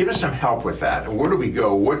 give us some help with that. Where do we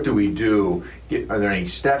go? What do we do? Are there any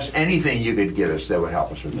steps? Anything you could give us that would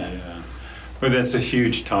help us with that? Yeah. Well, that's a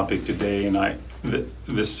huge topic today, and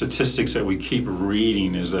the statistics that we keep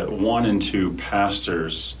reading is that 1 in 2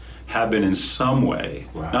 pastors have been in some way,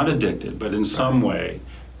 not addicted, but in some way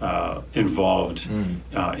involved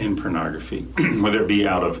in pornography, whether it be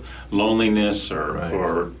out of loneliness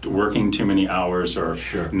or working too many hours or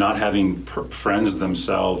not having friends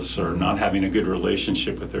themselves or not having a good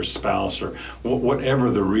relationship with their spouse or whatever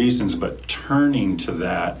the reasons, but turning to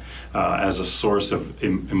that as a source of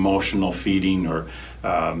emotional feeding or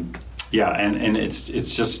and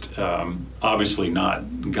it's just obviously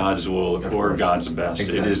not God's will or God's best.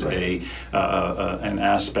 Exactly. It is an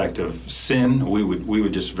aspect of sin. We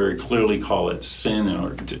would just very clearly call it sin in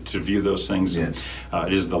order to view those things. Yes.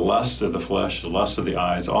 It is the lust of the flesh, the lust of the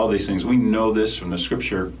eyes, all these things. We know this from the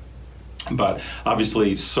Scripture. But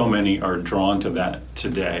obviously, so many are drawn to that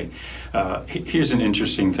today. Here's an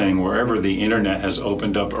interesting thing. Wherever the internet has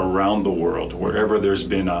opened up around the world, wherever there's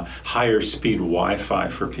been a higher speed Wi-Fi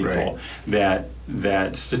for people,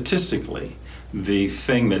 that statistically, the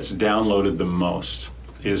thing that's downloaded the most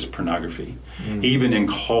is pornography. Even in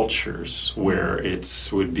cultures where it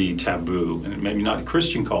would be taboo, and maybe not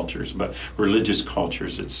Christian cultures, but religious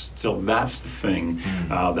cultures, it's still, that's the thing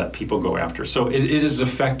that people go after. So it is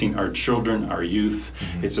affecting our children, our youth.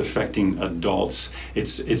 It's affecting adults.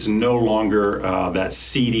 It's no longer that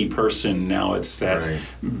seedy person. Now it's that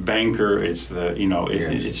banker. It's the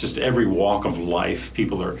it's just every walk of life.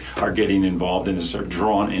 People are getting involved in this, are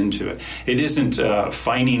drawn into it. It isn't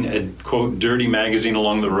finding a quote dirty magazine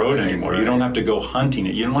along the road anymore. You don't have to go hunting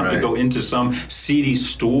it. You don't have to go into some seedy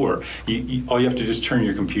store. All you have to do is turn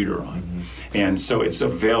your computer on. And so it's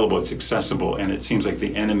available, it's accessible, and it seems like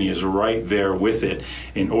the enemy is right there with it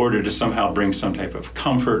in order to somehow bring some type of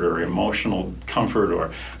comfort or emotional comfort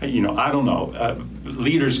or, I don't know.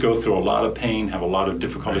 Leaders go through a lot of pain, have a lot of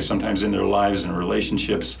difficulty sometimes in their lives and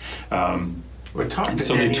relationships.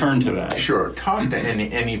 They turn to that. Sure. Talk to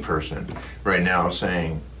any person right now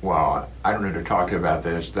saying, well, I don't know who to talk to about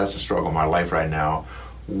this. That's the struggle of my life right now.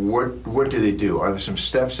 What do they do? Are there some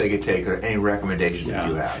steps they could take or any recommendations that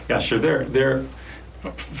you have? Yeah, sure.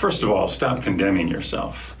 First of all, stop condemning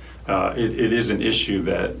yourself. It is an issue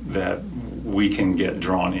that we can get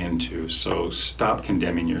drawn into, so stop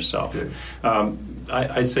condemning yourself.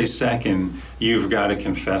 I'd say second, you've got to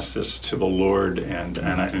confess this to the Lord, and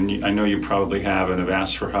I know you probably have and have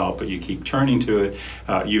asked for help, but you keep turning to it.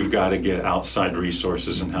 You've got to get outside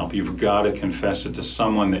resources and help. You've got to confess it to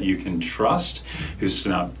someone that you can trust, who's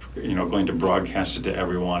not going to broadcast it to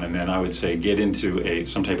everyone. And then I would say get into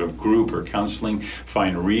some type of group or counseling.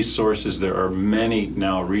 Find resources. There are many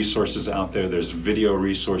now resources out there. There's video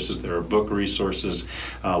resources. There are book resources.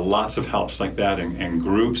 Lots of helps like that, and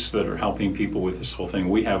groups that are helping people with this whole thing.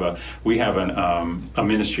 We have a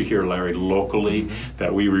ministry here, Larry, locally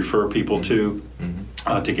that we refer people to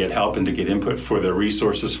get help and to get input for their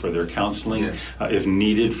resources, for their counseling, if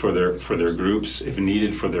needed for their groups, if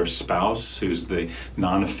needed for their spouse, who's the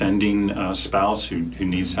non-offending spouse who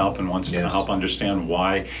needs help and wants to help understand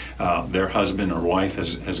why their husband or wife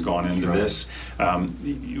has gone into this.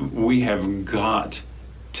 We have got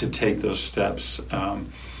to take those steps.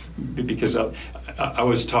 Because I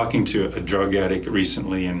was talking to a drug addict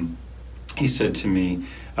recently, and he said to me,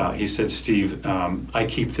 Steve, I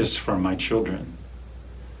keep this from my children.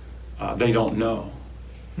 They don't know.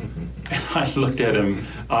 And I looked at him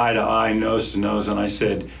eye to eye, nose to nose, and I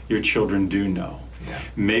said, your children do know.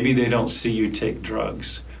 Maybe they don't see you take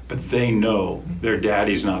drugs, but they know their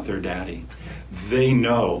daddy's not their daddy. They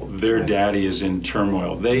know their daddy is in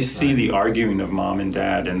turmoil. They see the arguing of mom and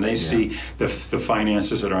dad, and they see the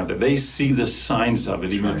finances that aren't there. They see the signs of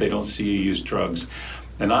it, even if they don't see you use drugs.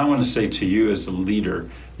 And I want to say to you as the leader,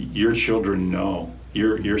 your children know.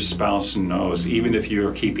 Your spouse knows. Even if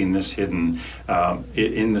you're keeping this hidden,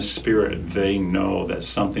 in the spirit, they know that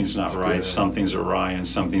something's not right, something's awry, and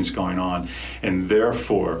something's going on. And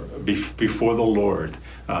therefore, before the Lord,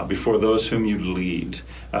 before those whom you lead,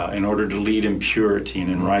 in order to lead in purity and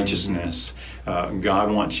in righteousness,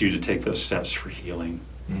 God wants you to take those steps for healing.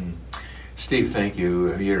 Steve, thank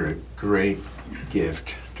you. You're a great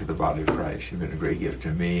gift to the body of Christ. You've been a great gift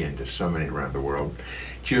to me and to so many around the world.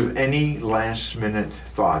 Do you have any last-minute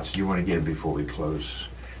thoughts you want to give before we close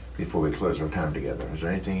our time together? Is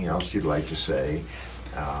there anything else you'd like to say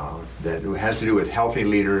that has to do with healthy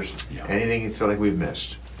leaders? Anything you feel like we've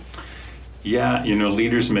missed? Yeah,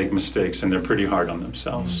 leaders make mistakes, and they're pretty hard on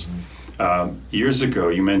themselves. Years ago,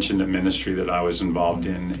 you mentioned a ministry that I was involved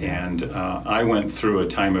in, and I went through a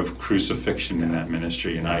time of crucifixion in that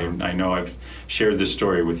ministry, and I know I've shared this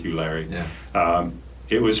story with you, Larry.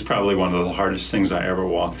 It was probably one of the hardest things I ever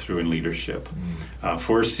walked through in leadership.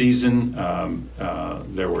 For a season,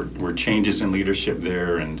 there were changes in leadership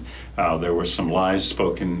there, and there were some lies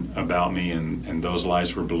spoken about me, and those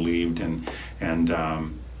lies were believed, and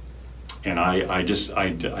I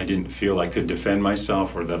didn't feel I could defend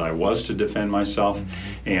myself, or that I was to defend myself,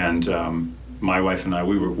 and my wife and I,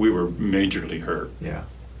 we were majorly hurt.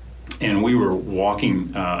 And we were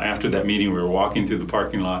walking, after that meeting, we were walking through the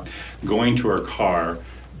parking lot, going to our car,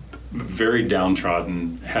 very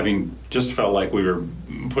downtrodden, having just felt like we were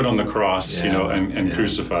put on the cross, and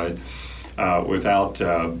crucified, without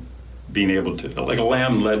being able to, like a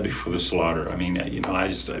lamb led before the slaughter. I mean, I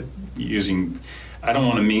don't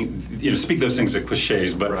want to speak those things as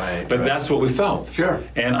cliches, but that's what we felt.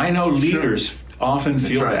 And I know leaders often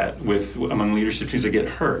feel that among leadership teams that get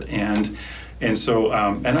hurt, and so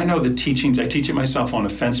and I know the teachings. I teach it myself on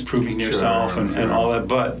offense proving yourself and all that,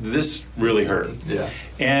 but this really hurt.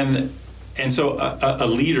 And so a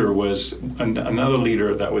leader another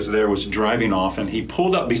leader that was there was driving off, and he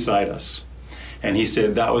pulled up beside us. And he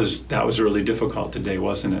said, that was really difficult today,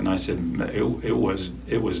 wasn't it? And I said,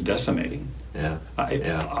 it was decimating.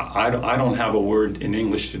 I don't have a word in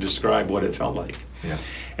English to describe what it felt like.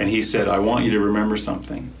 And he said, I want you to remember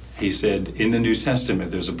something. He said, in the New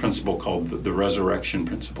Testament, there's a principle called the resurrection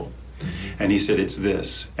principle. And he said, it's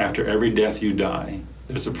this: after every death you die,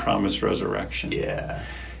 there's a promised resurrection.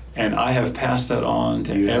 And I have passed that on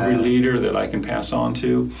to every leader that I can pass on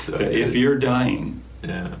to, that if you're dying,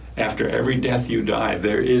 after every death you die,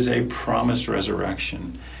 there is a promised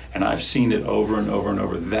resurrection. And I've seen it over and over and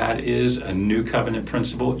over. That is a new covenant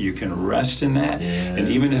principle. You can rest in that. And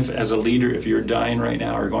even if, as a leader, if you're dying right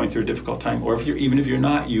now or going through a difficult time, or even if you're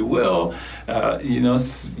not, you will,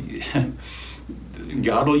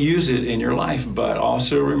 God will use it in your life. But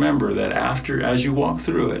also remember that as you walk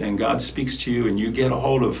through it and God speaks to you and you get a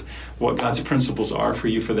hold of what God's principles are for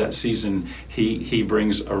you for that season, He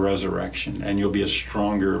brings a resurrection, and you'll be a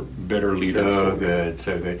stronger, better leader. So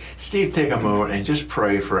good. Steve, take a moment and just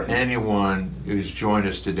pray for anyone who's joined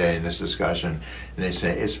us today in this discussion, and they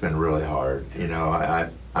say, it's been really hard.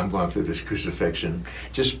 I'm going through this crucifixion.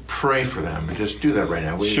 Just pray for them, and just do that right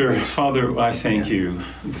now. Sure. Father, I thank you,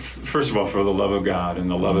 first of all, for the love of God and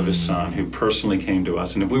the love of His Son, who personally came to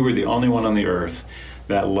us. And if we were the only one on the earth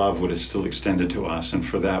that love would have still extended to us, and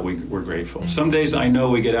for that we're grateful. Some days I know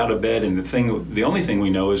we get out of bed and the only thing we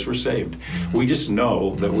know is we're saved. We just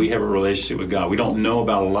know that we have a relationship with God. We don't know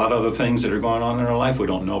about a lot of other things that are going on in our life. We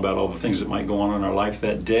don't know about all the things that might go on in our life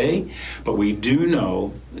that day, but we do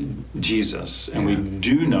know Jesus, and we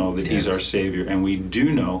do know that He's our Savior, and we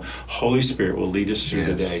do know Holy Spirit will lead us through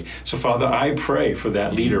the day. So Father, I pray for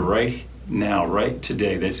that leader right now, right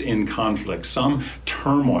today, that's in conflict, some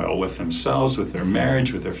turmoil with themselves, with their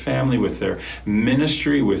marriage, with their family, with their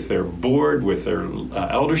ministry, with their board, with their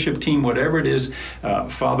eldership team, whatever it is.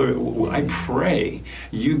 Father, I pray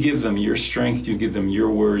you give them your strength, you give them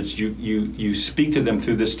your words, you speak to them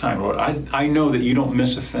through this time. Lord, I know that you don't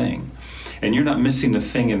miss a thing. And you're not missing a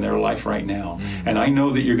thing in their life right now. And I know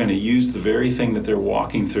that you're going to use the very thing that they're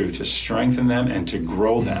walking through to strengthen them and to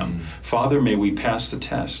grow them. Father, may we pass the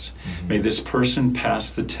test. May this person pass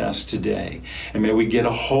the test today. And may we get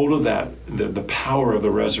a hold of that, the power of the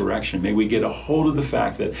resurrection. May we get a hold of the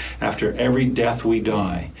fact that after every death we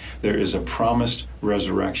die, there is a promised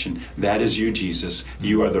resurrection. That is you, Jesus.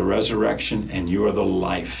 You are the resurrection and you are the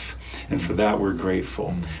life. And for that, we're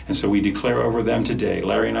grateful. And so we declare over them today,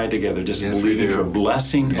 Larry and I together, just believing for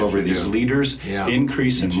blessing over these leaders,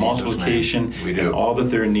 increase and multiplication, and all that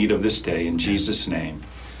they're in need of this day. In Jesus' name,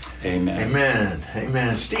 amen. Amen.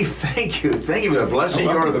 Amen. Steve, thank you. Thank you for the blessing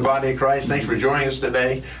you are to the body of Christ. Thanks for joining us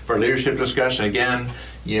today for leadership discussion. Again,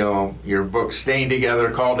 your book, Staying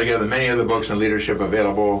Together, Called Together, many other books on leadership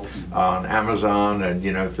available on Amazon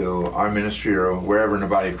and, through our ministry or wherever in the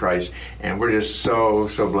body of Christ. And we're just so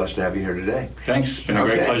blessed to have you here today. Thanks. It's been a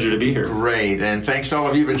great pleasure to be here. Great. And thanks to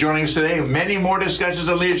all of you for joining us today. Many more discussions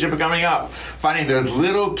on leadership are coming up. Finding those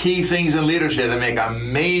little key things in leadership that make a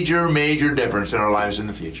major, major difference in our lives in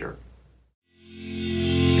the future.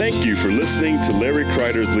 Thank you for listening to Larry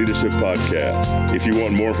Kreider's Leadership Podcast. If you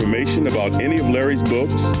want more information about any of Larry's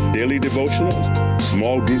books, daily devotionals,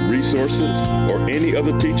 small group resources, or any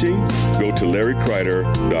other teachings, go to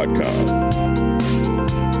LarryKreider.com.